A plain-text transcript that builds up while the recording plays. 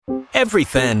Every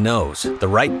fan knows the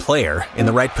right player in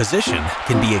the right position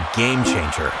can be a game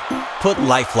changer. Put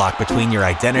LifeLock between your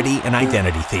identity and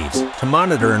identity thieves to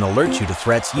monitor and alert you to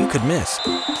threats you could miss.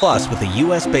 Plus, with a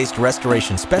U.S.-based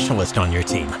restoration specialist on your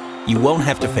team, you won't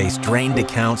have to face drained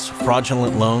accounts,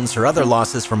 fraudulent loans, or other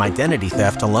losses from identity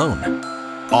theft alone.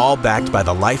 All backed by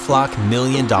the LifeLock $1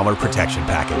 Million Protection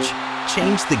Package.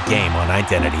 Change the game on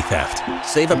identity theft.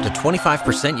 Save up to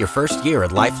 25% your first year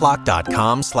at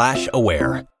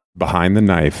LifeLock.com/aware. Behind the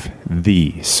Knife,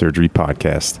 the surgery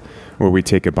podcast, where we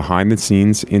take a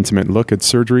behind-the-scenes, intimate look at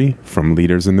surgery from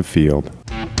leaders in the field.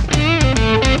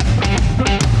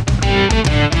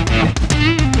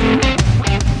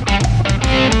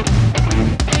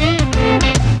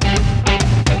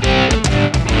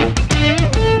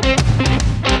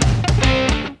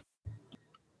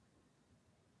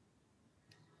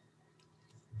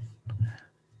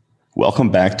 Welcome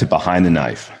back to Behind the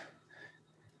Knife.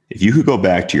 If you could go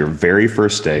back to your very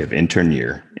first day of intern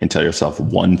year and tell yourself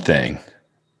one thing,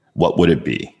 what would it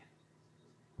be?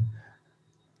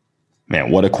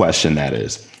 Man, what a question that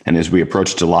is. And as we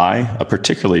approach July, a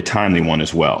particularly timely one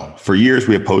as well. For years,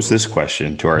 we have posed this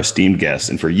question to our esteemed guests,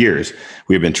 and for years,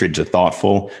 we have been treated to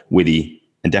thoughtful, witty,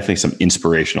 and definitely some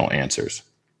inspirational answers.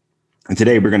 And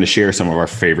today, we're going to share some of our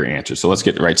favorite answers. So let's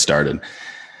get right started.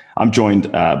 I'm joined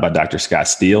by Dr. Scott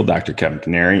Steele, Dr. Kevin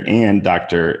Kniery, and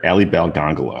Dr. AlleaBelle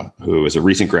Gongola, who is a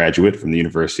recent graduate from the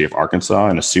University of Arkansas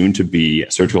and a soon-to-be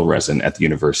surgical resident at the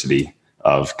University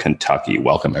of Kentucky.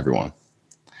 Welcome, everyone.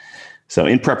 So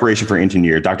in preparation for intern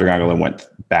year, Dr. Gongola went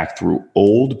back through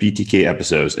old BTK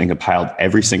episodes and compiled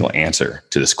every single answer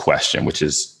to this question, which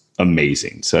is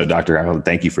amazing. So Dr. Gongola,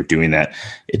 thank you for doing that.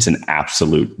 It's an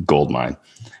absolute goldmine.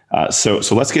 So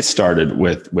let's get started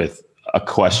with a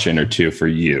question or two for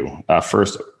you.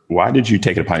 First, why did you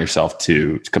take it upon yourself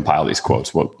to compile these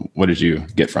quotes? What did you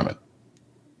get from it?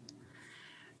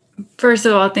 First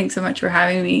of all, thanks so much for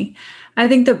having me. I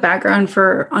think the background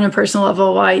on a personal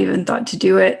level, why I even thought to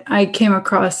do it, I came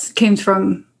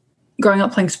from growing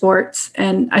up playing sports,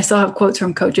 and I still have quotes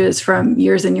from coaches from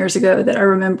years and years ago that I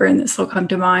remember and that still come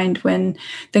to mind when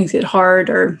things get hard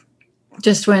or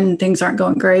just when things aren't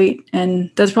going great. And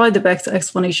that's probably the best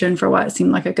explanation for why it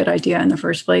seemed like a good idea in the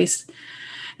first place.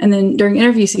 And then during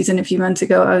interview season a few months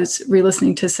ago, I was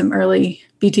re-listening to some early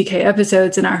BTK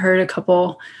episodes, and I heard a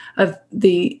couple of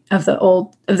the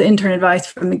intern advice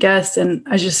from the guests, and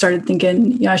I just started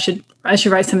thinking, I should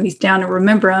write some of these down and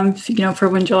remember them, for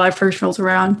when July 1st rolls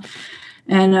around.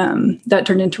 And that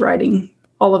turned into writing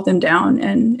all of them down,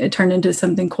 and it turned into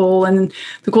something cool. And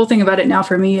the cool thing about it now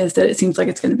for me is that it seems like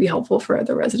it's going to be helpful for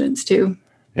other residents too.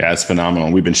 Yeah, it's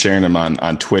phenomenal. We've been sharing them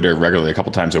on Twitter regularly, a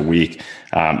couple times a week.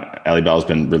 AlleaBelle has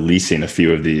been releasing a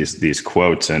few of these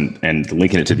quotes and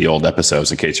linking it to the old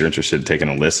episodes in case you're interested in taking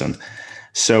a listen.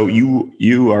 So you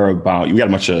got a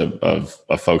bunch of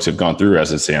folks who've gone through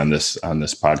residency on this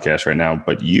podcast right now,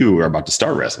 but you are about to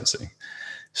start residency.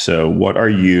 So what are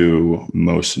you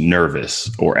most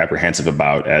nervous or apprehensive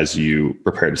about as you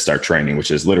prepare to start training, which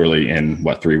is literally in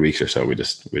 3 weeks or so we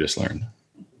just learned?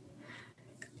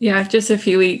 Yeah, just a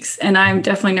few weeks. And I'm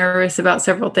definitely nervous about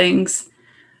several things.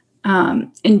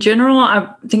 In general, I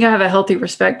think I have a healthy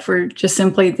respect for just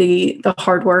simply the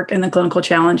hard work and the clinical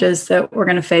challenges that we're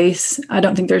going to face. I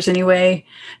don't think there's any way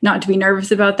not to be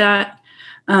nervous about that.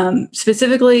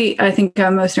 Specifically, I think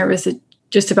I'm most nervous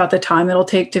just about the time it'll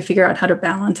take to figure out how to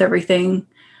balance everything.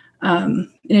 In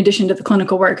addition to the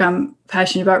clinical work, I'm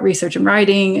passionate about research and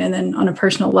writing, and then on a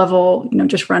personal level,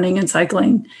 just running and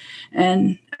cycling.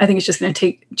 And I think it's just going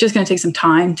to take some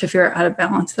time to figure out how to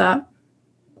balance that.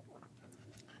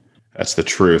 That's the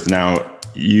truth. Now,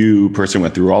 you personally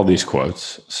went through all these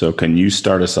quotes. So can you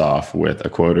start us off with a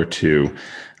quote or two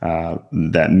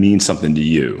that means something to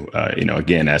you?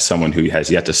 Again, as someone who has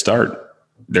yet to start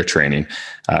their training,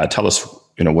 tell us,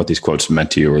 what these quotes meant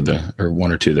to you, or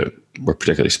one or two that were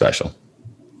particularly special.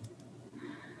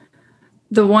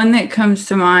 The one that comes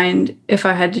to mind, if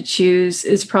I had to choose,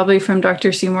 is probably from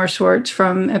Dr. Seymour Schwartz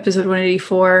from episode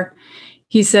 184.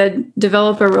 He said,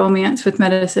 "Develop a romance with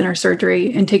medicine or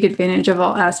surgery and take advantage of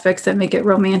all aspects that make it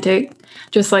romantic.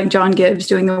 Just like John Gibbs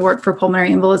doing the work for pulmonary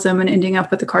embolism and ending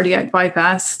up with a cardiac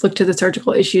bypass, look to the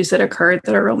surgical issues that occurred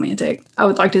that are romantic. I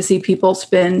would like to see people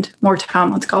spend more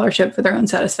time on scholarship for their own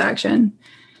satisfaction."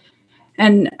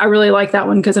 And I really like that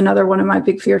one because another one of my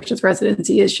big fears with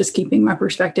residency is just keeping my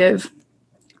perspective.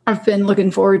 I've been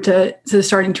looking forward to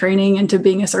starting training and to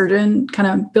being a surgeon, kind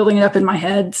of building it up in my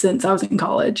head since I was in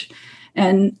college.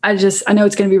 And I know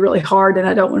it's going to be really hard, and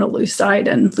I don't want to lose sight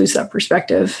and lose that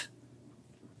perspective.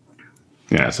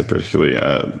 Yeah, it's a particularly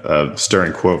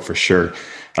stirring quote for sure.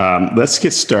 Let's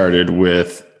get started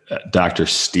with Dr.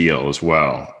 Steele as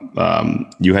well.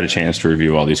 You had a chance to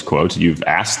review all these quotes. You've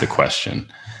asked the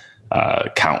question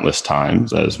countless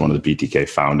times as one of the BTK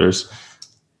founders.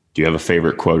 Do you have a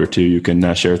favorite quote or two you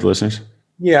can share with listeners?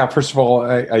 Yeah, first of all,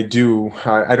 I do.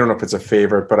 I don't know if it's a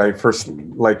favorite, but I first,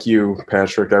 like you,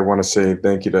 Patrick, I want to say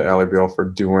thank you to AlleaBelle for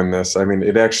doing this. I mean,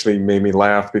 it actually made me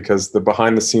laugh because the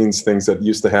behind the scenes things that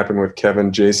used to happen with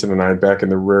Kevin, Jason, and I back in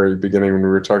the very beginning when we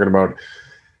were talking about,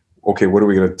 okay, what are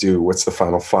we going to do? What's the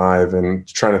final five? And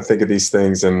trying to think of these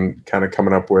things and kind of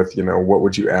coming up with, what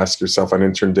would you ask yourself on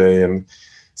intern day, and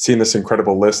seeing this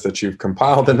incredible list that you've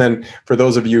compiled. And then for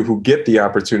those of you who get the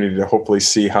opportunity to hopefully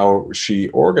see how she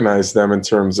organized them in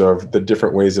terms of the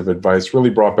different ways of advice, really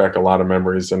brought back a lot of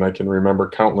memories. And I can remember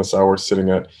countless hours sitting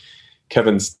at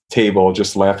Kevin's table,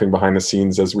 just laughing behind the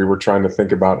scenes as we were trying to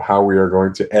think about how we are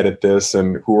going to edit this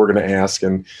and who we're going to ask,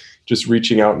 and just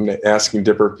reaching out and asking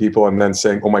different people and then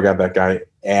saying, oh my God, that guy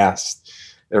asked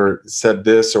or said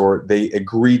this, or they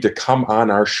agreed to come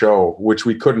on our show, which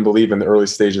we couldn't believe in the early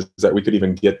stages that we could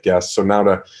even get guests. So now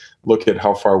to look at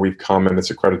how far we've come, and it's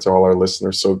a credit to all our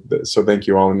listeners. So thank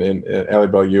you all. And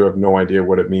AlleaBelle, you have no idea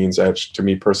what it means. To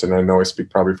me personally, I know I speak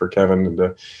probably for Kevin,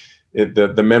 and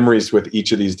the memories with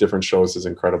each of these different shows is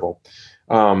incredible.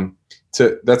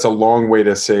 That's a long way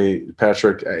to say,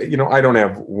 Patrick, I don't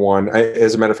have one.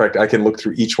 As a matter of fact, I can look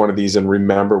through each one of these and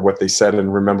remember what they said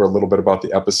and remember a little bit about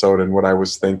the episode and what I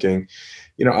was thinking.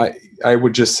 I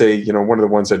would just say, one of the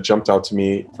ones that jumped out to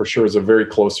me for sure is a very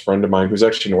close friend of mine who's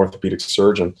actually an orthopedic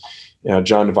surgeon,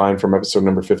 John Devine from episode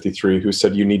number 53, who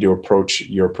said, you need to approach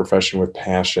your profession with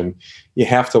passion. You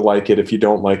have to like it. If you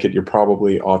don't like it, you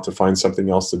probably ought to find something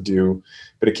else to do,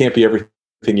 but it can't be everything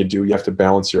you do. You have to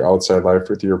balance your outside life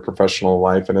with your professional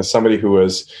life. And as somebody who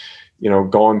has,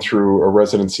 gone through a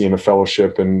residency and a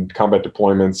fellowship and combat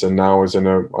deployments, and now is in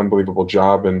an unbelievable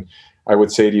job, and I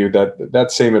would say to you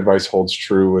that same advice holds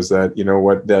true, is that,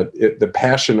 the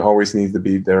passion always needs to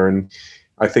be there. And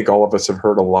I think all of us have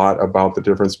heard a lot about the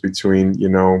difference between,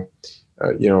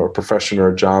 a profession or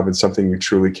a job and something you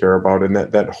truly care about. And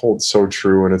that holds so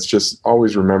true. And it's just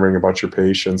always remembering about your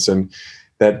patients and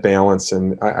that balance.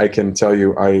 And I can tell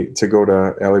you, to go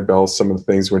to AlleaBelle, some of the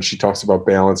things when she talks about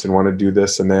balance and want to do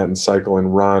this and that and cycle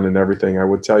and run and everything, I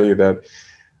would tell you that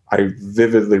I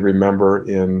vividly remember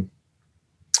in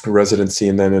residency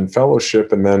and then in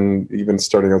fellowship and then even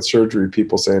starting out surgery,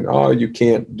 people saying, oh, you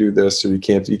can't do this, or you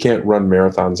can't run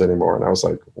marathons anymore. And I was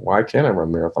like, why can't I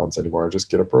run marathons anymore? I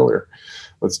just get up earlier.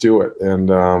 Let's do it.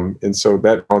 And so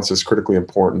that balance is critically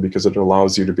important because it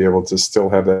allows you to be able to still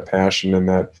have that passion and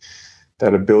that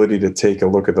ability to take a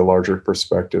look at the larger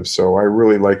perspective. So I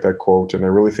really like that quote. And I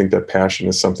really think that passion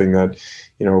is something that,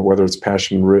 whether it's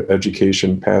passion in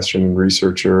education, passion in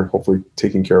research, or hopefully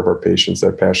taking care of our patients,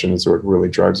 that passion is what really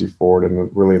drives you forward and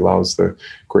it really allows the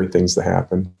great things to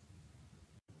happen.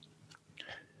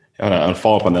 I'll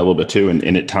follow up on that a little bit too.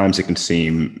 And at times it can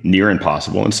seem near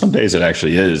impossible. And some days it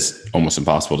actually is almost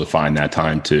impossible to find that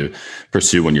time to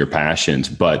pursue one of your passions.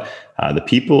 But the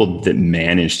people that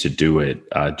manage to do it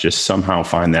just somehow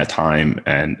find that time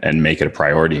and make it a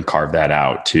priority and carve that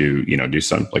out to, do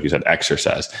some, like you said,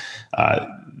 exercise.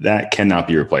 That cannot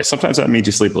be replaced. Sometimes that means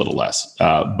you sleep a little less,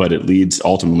 but it leads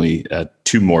ultimately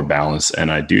to more balance.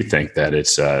 And I do think that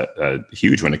it's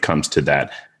huge when it comes to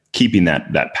that, keeping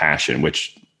that passion,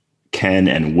 which can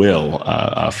and will,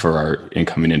 for our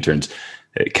incoming interns,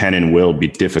 it can and will be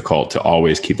difficult to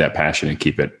always keep that passion and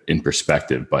keep it in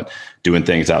perspective. But doing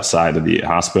things outside of the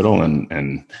hospital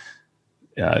and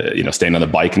staying on the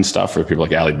bike and stuff for people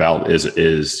like AlleaBelle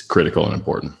is critical and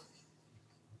important.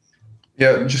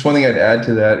 Yeah, just one thing I'd add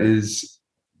to that is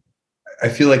I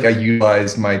feel like I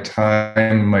utilize my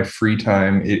time, my free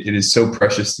time. It is so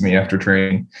precious to me after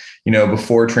training.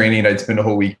 Before training, I'd spend a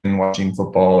whole weekend watching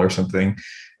football or something.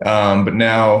 But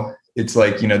now it's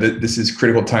like, this is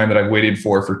critical time that I've waited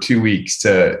for 2 weeks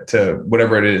to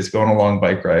whatever it is, go on a long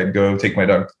bike ride, go take my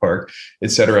dog to the park,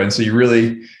 et cetera. And so you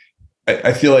really,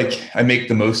 I feel like I make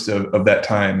the most of that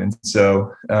time. And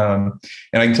so, and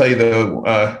I can tell you though,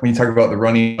 when you talk about the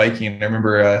running, biking, I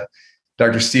remember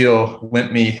Dr. Steele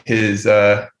lent me his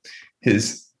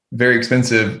very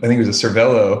expensive, I think it was a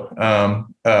Cervelo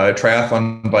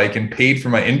triathlon bike, and paid for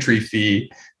my entry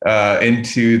fee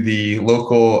into the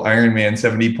local Ironman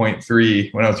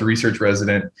 70.3 when I was a research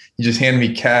resident. He just handed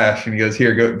me cash and he goes,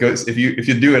 "Here, go. If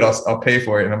you do it, I'll pay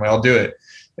for it." And I'm like, "I'll do it."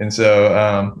 And so,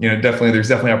 there's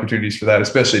definitely opportunities for that,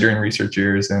 especially during research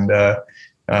years, and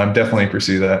definitely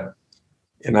pursue that.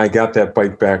 And I got that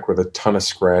bike back with a ton of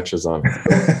scratches on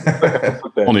it.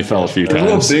 Only fell a few times. A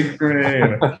little big for me,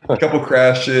 and a couple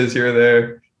crashes here or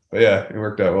there. But yeah, it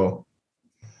worked out well.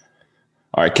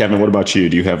 All right, Kevin, what about you?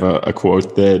 Do you have a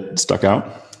quote that stuck out?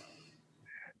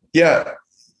 Yeah,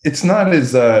 it's not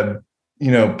as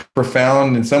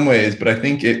profound in some ways, but I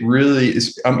think it really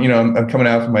is. I'm coming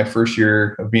out from my first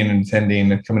year of being an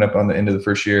attending and coming up on the end of the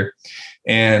first year,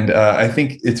 and I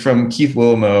think it's from Keith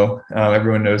Willemo.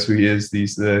 Everyone knows who he is.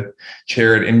 He's the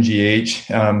chair at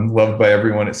MGH, loved by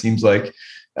everyone, it seems like.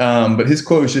 But his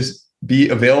quote is just be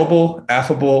available,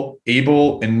 affable,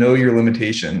 able, and know your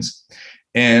limitations.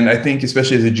 And I think,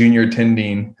 especially as a junior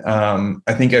attending,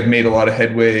 I think I've made a lot of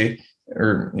headway,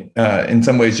 or in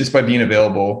some ways, just by being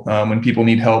available. When people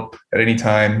need help at any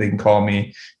time, they can call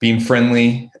me. Being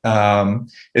friendly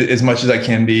as much as I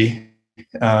can be.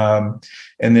 And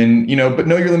then, but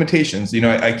know your limitations.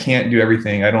 I can't do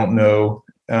everything. I don't know.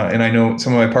 And I know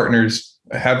some of my partners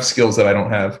have skills that I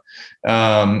don't have.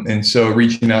 And so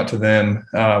reaching out to them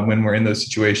when we're in those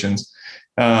situations.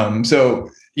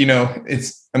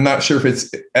 I'm not sure if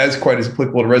it's quite as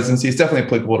applicable to residency. It's definitely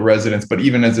applicable to residents, but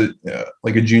even as a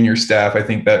junior staff, I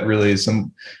think that really is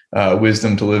some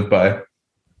wisdom to live by.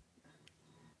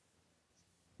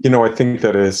 I think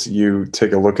that as you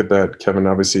take a look at that, Kevin,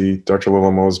 obviously Dr.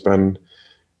 Willemo has been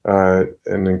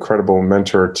an incredible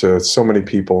mentor to so many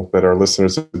people that are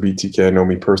listeners of BTK. I know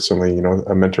me personally,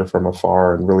 a mentor from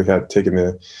afar, and really had taken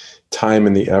the time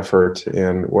and the effort.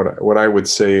 And what I would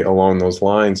say along those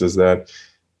lines is that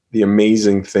the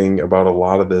amazing thing about a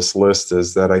lot of this list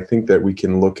is that I think that we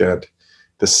can look at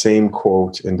the same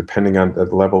quote, and depending on the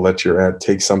level that you're at,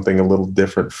 take something a little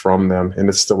different from them, and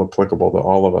it's still applicable to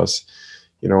all of us.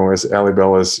 As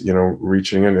AlleaBelle is,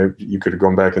 reaching in, you could have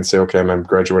gone back and say, okay, I'm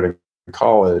graduating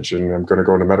college and I'm going to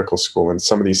go into medical school. And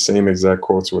some of these same exact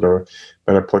quotes would have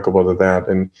been applicable to that.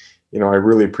 And, I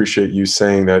really appreciate you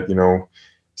saying that,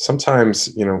 sometimes,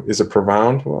 is it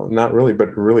profound? Well, not really, but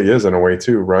it really is in a way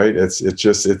too, right? It's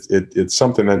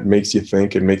something that makes you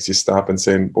think and makes you stop and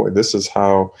say, boy, this is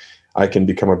how I can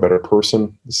become a better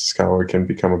person. This is how I can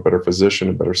become a better physician,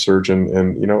 a better surgeon.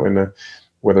 And,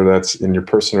 whether that's in your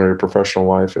personal or your professional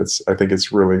life, I think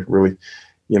it's really, really,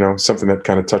 something that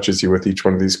kind of touches you with each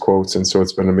one of these quotes. And so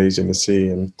it's been amazing to see.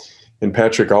 And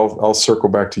Patrick, I'll circle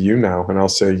back to you now, and I'll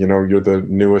say, you're the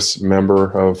newest member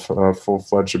of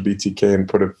full-fledged of BTK and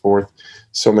put it forth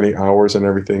so many hours and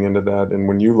everything into that. And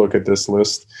when you look at this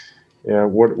list,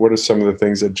 what are some of the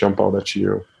things that jump out at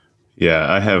you?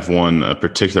 Yeah, I have a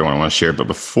particular one I want to share. But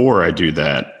before I do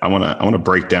that, I want to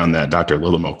break down that Dr.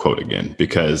 Willemo quote again,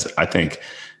 because I think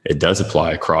it does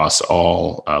apply across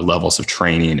all levels of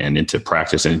training and into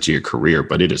practice and into your career.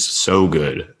 But it is so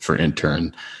good for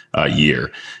intern year.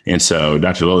 And so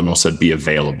Dr. Willemo said, be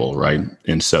available, right?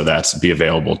 And so that's be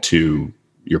available to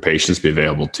your patients, be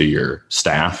available to your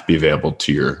staff, be available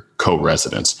to your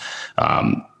co-residents,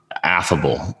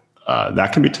 affable.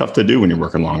 That can be tough to do when you're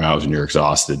working long hours and you're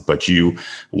exhausted, but you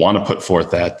want to put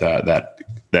forth that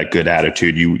good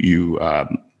attitude.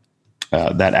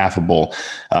 That affable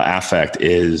affect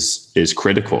is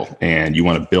critical, and you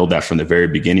want to build that from the very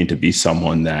beginning to be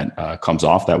someone that comes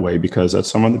off that way, because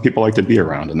that's someone that people like to be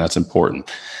around, and that's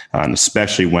important. And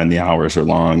especially when the hours are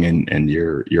long and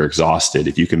you're exhausted,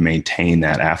 if you can maintain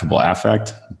that affable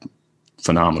affect,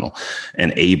 phenomenal.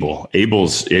 And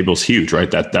Abel's huge,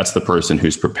 right? That's the person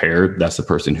who's prepared. That's the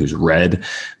person who's read.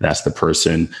 That's the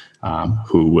person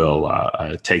who will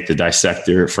take the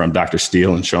dissector from Dr.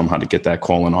 Steele and show him how to get that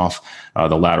colon off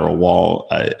the lateral wall.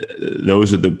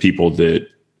 Those are the people that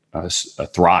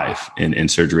thrive in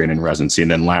surgery and in residency.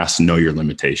 And then last, know your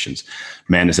limitations.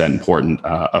 Man, is that important,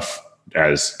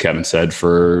 as Kevin said,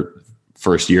 for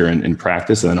first year in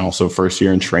practice, and then also first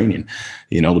year in training.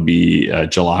 It'll be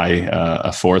July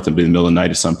 4th and be the middle of the night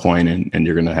at some point, and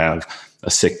you're going to have a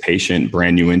sick patient,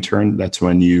 brand new intern. That's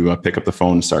when you pick up the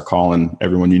phone and start calling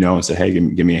everyone you know and say, hey,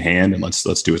 give me a hand, and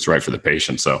let's do what's right for the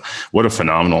patient. So what a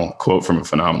phenomenal quote from a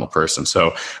phenomenal person.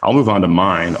 So I'll move on to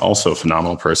mine, also a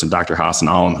phenomenal person, Dr. Hassan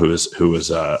Alam, who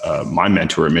is my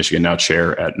mentor at Michigan, now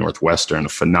chair at Northwestern, a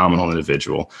phenomenal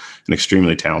individual and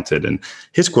extremely talented. And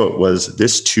his quote was,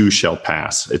 "This too shall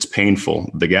pass. It's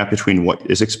painful. The gap between what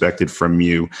is expected from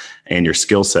you and your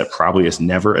skill set probably is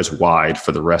never as wide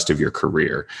for the rest of your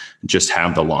career. Just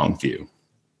have the long view."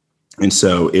 And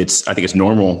so I think it's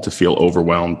normal to feel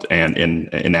overwhelmed and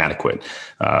inadequate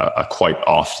quite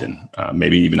often,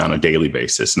 maybe even on a daily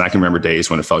basis. And I can remember days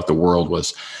when it felt like the world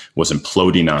was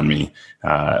imploding on me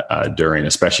during,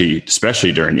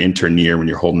 especially during intern year, when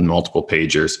you're holding multiple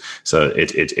pagers. So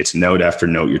it's note after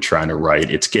note you're trying to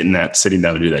write. It's sitting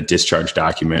down to do that discharge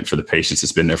document for the patients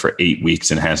that's been there for 8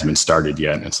 weeks and hasn't been started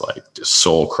yet. And it's like just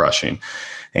soul crushing.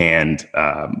 And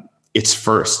it's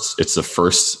the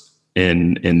first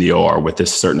in the OR with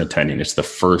this certain attending. It's the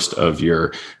first of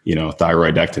your,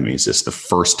 thyroidectomies. It's the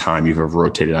first time you've ever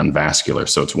rotated on vascular.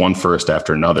 So it's one first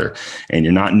after another, and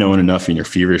you're not knowing enough and you're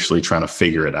feverishly trying to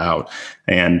figure it out.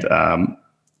 And,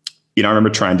 I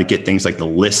remember trying to get things like the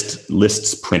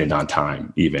lists printed on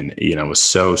time, even, it was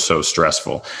so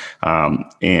stressful.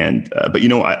 But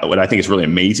what I think is really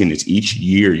amazing is each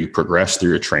year you progress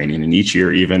through your training, and each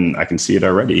year, even I can see it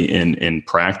already in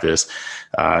practice,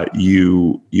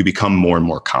 you become more and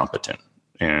more competent.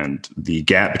 And the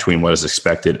gap between what is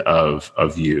expected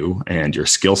of you and your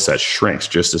skill set shrinks,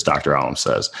 just as Dr. Allem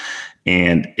says.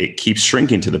 And it keeps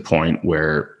shrinking to the point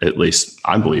where, at least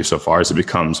I believe so far, as it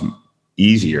becomes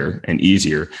easier and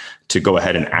easier to go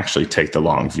ahead and actually take the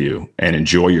long view and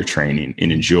enjoy your training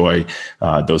and enjoy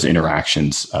those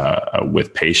interactions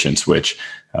with patients, which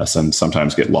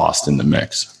sometimes get lost in the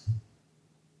mix.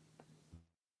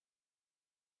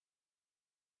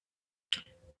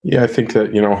 Yeah, I think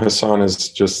that, Hassan is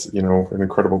just, an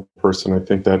incredible person. I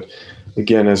think that,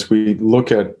 again, as we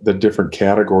look at the different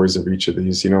categories of each of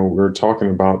these, we're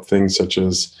talking about things such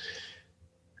as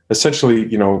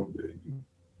essentially,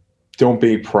 don't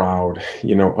be proud,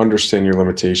 understand your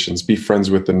limitations, be friends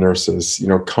with the nurses,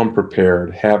 come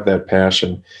prepared, have that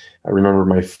passion. I remember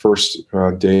my first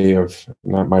day of,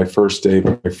 not my first day,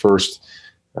 but my first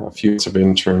few months of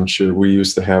internship. We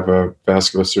used to have a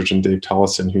vascular surgeon, Dave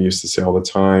Tollison, who used to say all the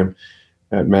time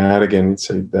at Madigan, he'd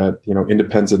say that,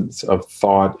 independence of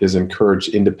thought is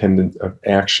encouraged, independent of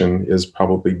action is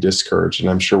probably discouraged.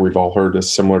 And I'm sure we've all heard a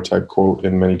similar type quote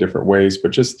in many different ways, but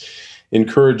just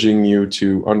encouraging you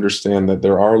to understand that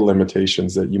there are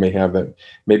limitations that you may have that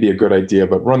may be a good idea,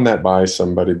 but run that by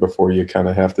somebody before you kind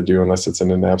of have to do, unless it's in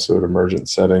an absolute emergent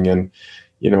setting. And,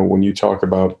 when you talk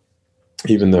about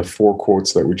even the 4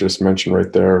 quotes that we just mentioned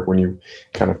right there, when you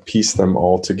kind of piece them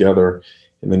all together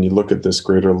and then you look at this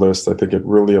greater list, I think it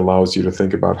really allows you to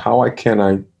think about how can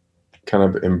I kind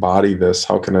of embody this?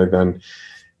 How can I then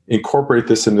incorporate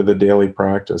this into the daily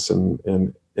practice?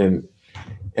 And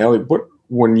Allie,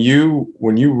 when you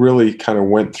really kind of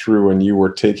went through and you were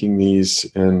taking these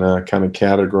and kind of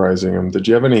categorizing them, did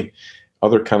you have any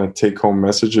other kind of take-home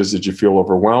messages? Did you feel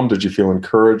overwhelmed? Did you feel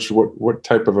encouraged? What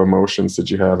type of emotions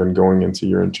did you have in going into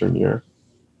your intern year?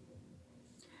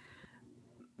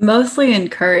 Mostly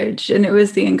encouraged, and it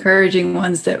was the encouraging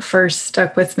ones that first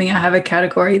stuck with me. I have a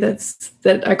category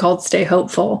that I called Stay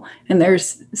Hopeful, and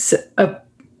there's a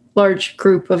large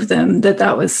group of them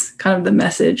that was kind of the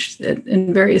message that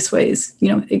in various ways,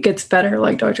 it gets better,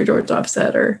 like Dr. Georgoff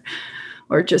said,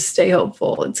 or just stay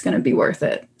hopeful. It's going to be worth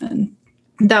it. And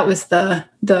that was the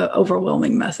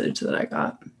overwhelming message that I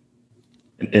got.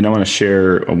 And I want to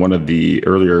share one of the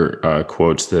earlier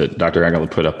quotes that Dr. Gongola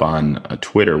put up on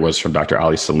Twitter was from Dr.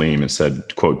 Ali Salim, and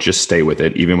said, quote, "Just stay with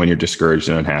it. Even when you're discouraged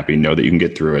and unhappy, know that you can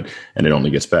get through it and it only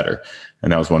gets better."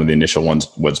 And that was one of the initial ones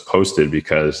was posted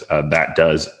because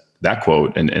that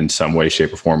quote in some way,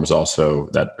 shape, or form was also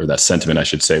that sentiment, I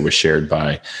should say, was shared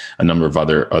by a number of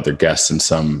other guests in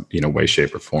some way,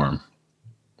 shape, or form.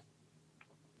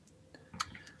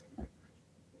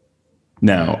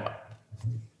 Now,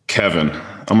 Kevin,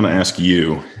 I'm going to ask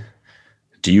you,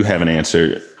 do you have an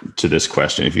answer to this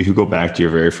question? If you could go back to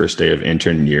your very first day of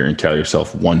intern year and tell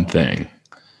yourself one thing,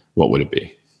 what would it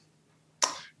be?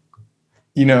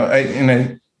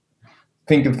 I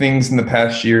think of things in the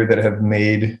past year that have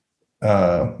made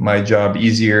my job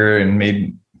easier and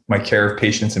made my care of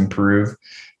patients improve.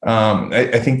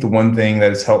 I think the one thing that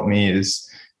has helped me is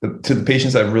to the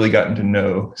patients I've really gotten to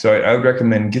know. So I would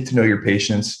recommend get to know your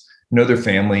patients, know their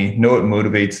family, know what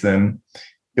motivates them.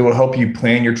 It will help you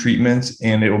plan your treatments,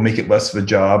 and it will make it less of a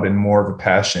job and more of a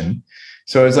passion.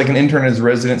 So as like an intern, as a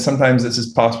resident, sometimes this is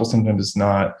possible, sometimes it's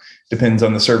not. Depends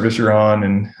on the service you're on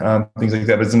and things like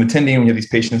that. But as an attending, when you have these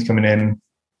patients coming in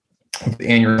with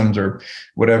aneurysms or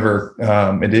whatever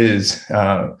it is,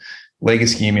 leg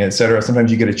ischemia, et cetera,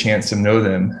 sometimes you get a chance to know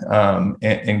them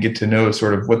and get to know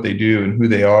sort of what they do and who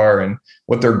they are and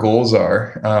what their goals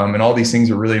are. And all these things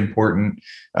are really important.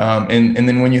 And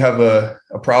then when you have a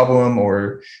problem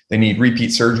or they need repeat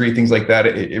surgery, things like that,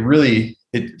 it really,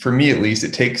 for me at least,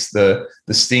 it takes the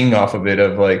sting off of it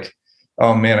of like,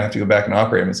 oh man, I have to go back and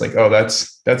operate him. It's like, oh,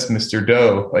 that's Mr.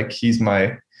 Doe. Like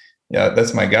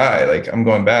that's my guy. Like I'm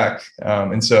going back.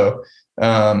 So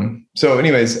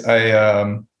anyways,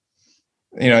 I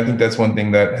think that's one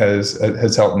thing that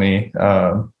has helped me,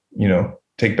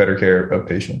 take better care of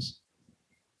patients.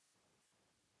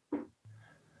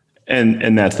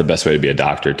 And that's the best way to be a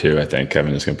doctor too. I think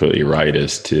Kevin is completely right,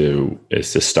 is to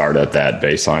start at that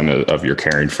baseline of you're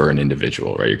caring for an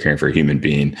individual, right? You're caring for a human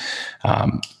being.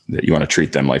 that you want to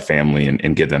treat them like family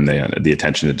and give them the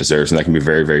attention it deserves. And that can be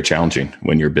very, very challenging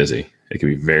when you're busy. It can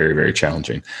be very, very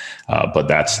challenging. But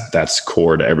that's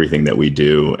core to everything that we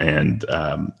do. And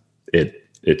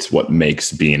it's what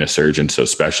makes being a surgeon so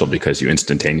special, because you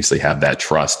instantaneously have that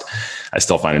trust. I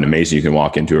still find it amazing. You can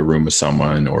walk into a room with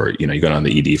someone, or, you go on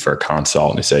the ED for a consult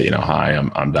and they say, hi,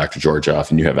 I'm Dr. Georgoff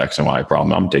and you have X and Y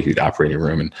problem. I'm going to take you to the operating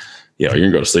room and, you're going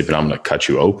to go to sleep and I'm going to cut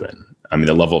you open. I mean,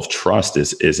 the level of trust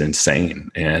is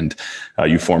insane. And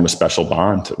you form a special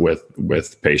bond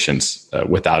with patients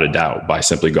without a doubt by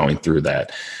simply going through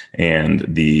that. And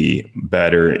the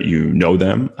better you know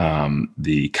them,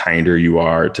 the kinder you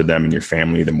are to them and your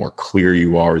family, the more clear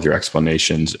you are with your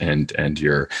explanations and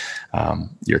your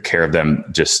care of them.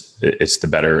 It's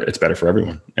better for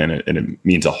everyone. And it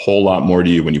means a whole lot more to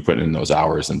you when you put in those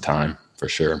hours and time, for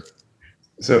sure.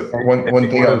 So one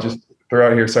thing I'll just throw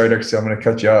out here, sorry, Dr. Steele, I'm going to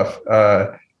cut you off.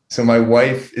 So my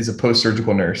wife is a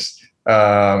post-surgical nurse,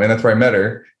 and that's where I met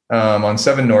her on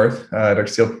 7 North. Dr.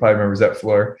 Steele probably remembers that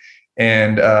floor.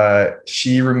 And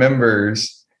she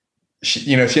remembers,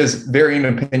 she has varying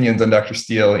opinions on Dr.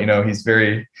 Steele. He's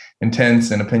very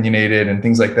intense and opinionated and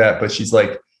things like that. But she's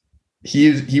like,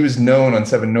 he was known on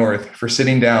 7 North for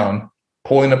sitting down,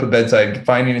 pulling up a bedside,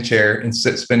 finding a chair, and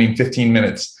spending 15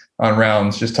 minutes on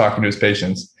rounds just talking to his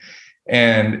patients.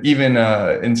 And even,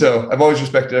 and so I've always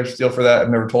respected Dr. Steele for that. I've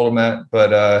never told him that,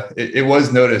 but it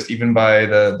was noticed even by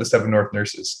the 7 North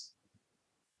nurses.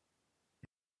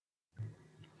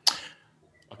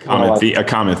 A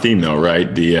common theme though, right?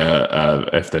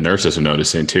 If the nurses are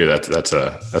noticing too, that's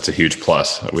a huge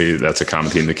plus. That's a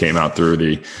common theme that came out through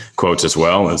the quotes as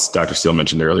well. As Dr. Steele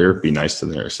mentioned earlier, be nice to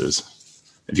the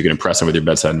nurses. If you can impress them with your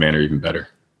bedside manner, even better.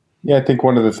 Yeah, I think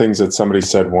one of the things that somebody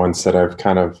said once that I've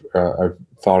kind of I've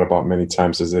thought about many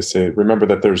times is they say, remember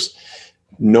that there's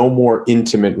no more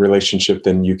intimate relationship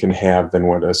than you can have than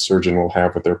what a surgeon will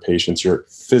have with their patients. You're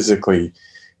physically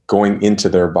going into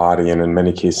their body and in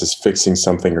many cases fixing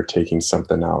something or taking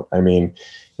something out. I mean,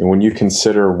 and when you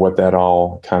consider what that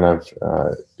all kind of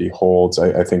beholds,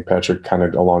 I think, Patrick, kind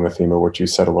of along the theme of what you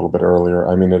said a little bit earlier,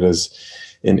 I mean, it is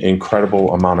an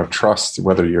incredible amount of trust,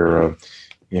 whether you're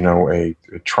a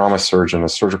trauma surgeon, a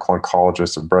surgical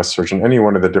oncologist, a breast surgeon, any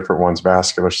one of the different ones,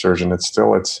 vascular surgeon,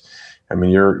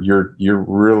 you're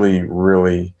really,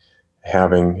 really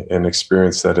having an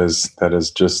experience that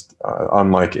is just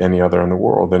unlike any other in the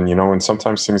world. And,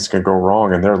 sometimes things can go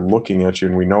wrong and they're looking at you.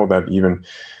 And we know that even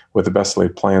with the best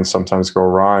laid plans, sometimes go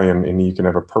awry and you can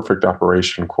have a perfect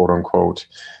operation, quote unquote,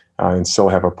 and still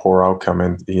have a poor outcome.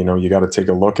 And, you got to take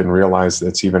a look and realize that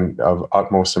it's even of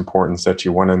utmost importance that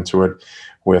you went into it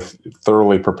with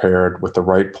thoroughly prepared, with the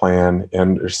right plan,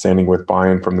 and standing with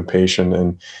buy-in from the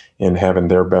patient and having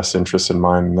their best interests in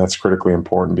mind. And that's critically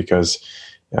important because,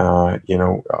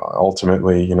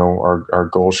 ultimately, our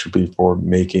goal should be for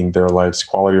making their lives,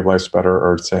 quality of lives better,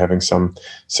 or to having some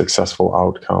successful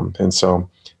outcome. And so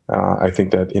I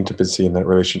think that intimacy in that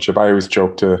relationship, I always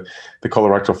joke to the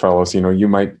colorectal fellows, you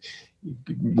might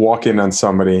walk in on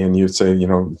somebody and you say,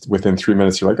 within 3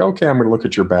 minutes, you're like, okay, I'm going to look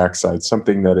at your backside,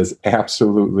 something that is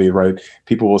absolutely right.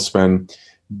 People will spend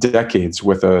decades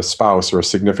with a spouse or a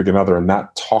significant other and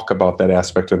not talk about that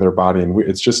aspect of their body. And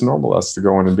it's just normal us to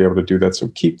go in and be able to do that. So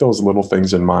keep those little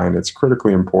things in mind. It's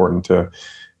critically important to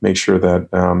make sure that,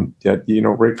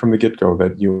 right from the get-go,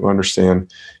 that you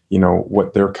understand,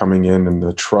 what they're coming in and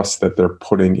the trust that they're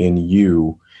putting in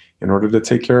you in order to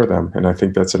take care of them. And I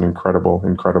think that's an incredible,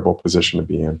 incredible position to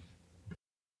be in.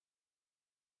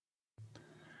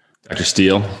 Dr.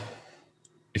 Steele,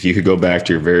 if you could go back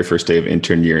to your very first day of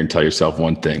intern year and tell yourself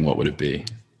one thing, what would it be?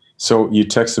 So you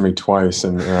texted me twice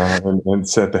and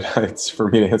said that it's for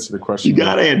me to answer the question. You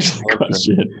got to answer the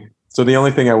question. So the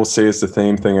only thing I will say is the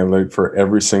same thing I learned for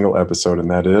every single episode, and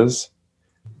that is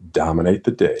dominate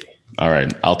the day. All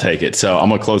right, I'll take it. So I'm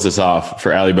going to close this off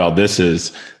for AlleaBelle. This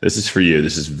is for you.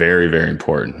 This is very, very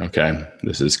important. Okay.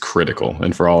 This is critical.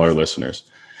 And for all our listeners,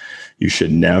 you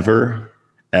should never,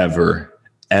 ever,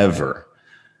 ever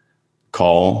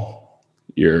call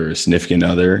your significant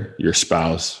other, your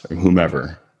spouse, or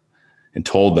whomever, and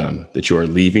told them that you are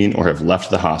leaving or have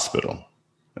left the hospital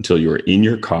until you are in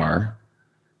your car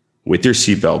with your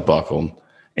seatbelt buckled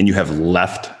and you have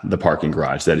left the parking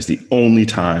garage. That is the only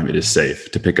time it is safe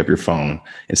to pick up your phone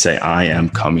and say, I am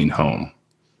coming home.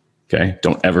 Okay.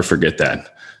 Don't ever forget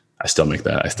that. I still make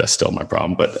that. That's still my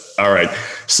problem. But all right.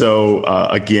 So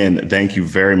again, thank you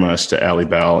very much to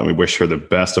AlleaBelle, and we wish her the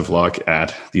best of luck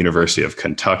at the University of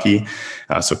Kentucky.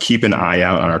 So keep an eye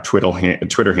out on our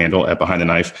Twitter handle at Behind the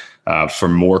Knife for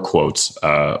more quotes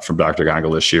from Dr.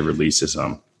 Gongola. She releases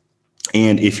them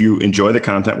And if you enjoy the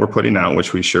content we're putting out,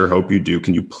 which we sure hope you do,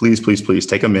 can you please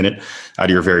take a minute out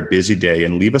of your very busy day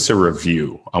and leave us a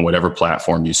review on whatever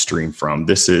platform you stream from.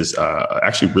 This is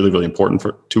actually really, really important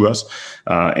to us,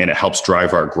 and it helps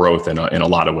drive our growth in a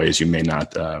lot of ways you may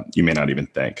not even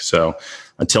think. So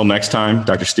until next time,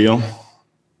 Dr. Steele.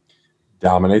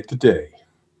 Dominate the day.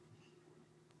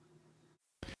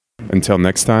 Until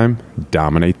next time,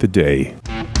 dominate the day.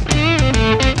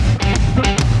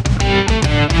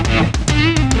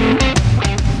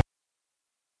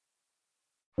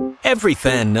 Every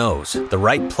fan knows the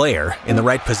right player in the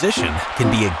right position can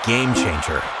be a game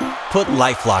changer. Put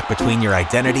LifeLock between your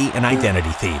identity and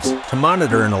identity thieves to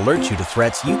monitor and alert you to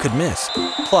threats you could miss.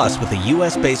 Plus, with a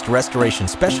U.S.-based restoration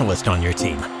specialist on your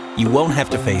team, you won't have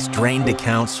to face drained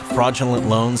accounts, fraudulent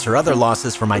loans, or other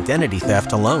losses from identity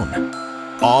theft alone.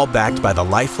 All backed by the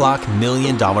LifeLock $1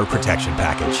 Million Protection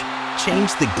Package.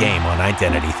 Change the game on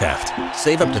identity theft.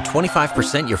 Save up to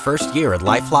 25% your first year at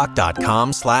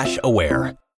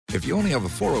LifeLock.com/aware. If you only have a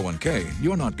 401k,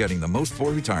 you're not getting the most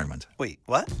for retirement. Wait,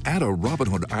 what? Add a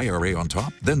Robinhood IRA on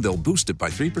top, then they'll boost it by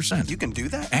 3%. You can do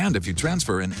that? And if you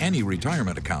transfer in any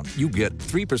retirement account, you get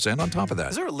 3% on top of that.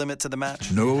 Is there a limit to the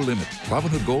match? No limit.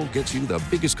 Robinhood Gold gets you the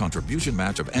biggest contribution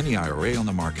match of any IRA on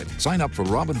the market. Sign up for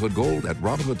Robinhood Gold at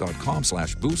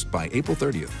Robinhood.com/boost by April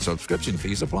 30th. Subscription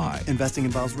fees apply. Investing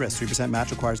involves risk. 3%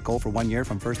 match requires gold for 1 year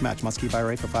from first match. Must keep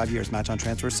IRA for 5 years. Match on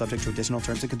transfers subject to additional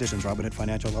terms and conditions. Robinhood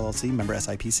Financial LLC, member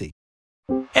SIPC.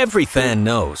 Every fan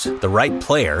knows the right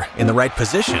player in the right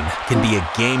position can be a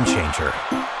game changer.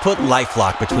 Put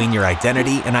LifeLock between your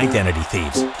identity and identity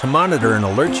thieves to monitor and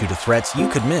alert you to threats you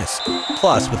could miss.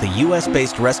 Plus, with a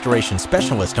U.S.-based restoration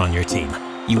specialist on your team,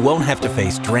 you won't have to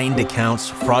face drained accounts,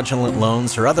 fraudulent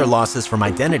loans, or other losses from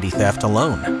identity theft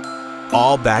alone.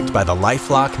 All backed by the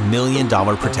LifeLock $1 Million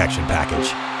Protection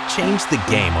Package. Change the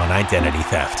game on identity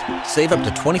theft. Save up to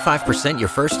 25% your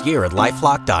first year at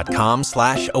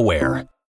LifeLock.com/aware.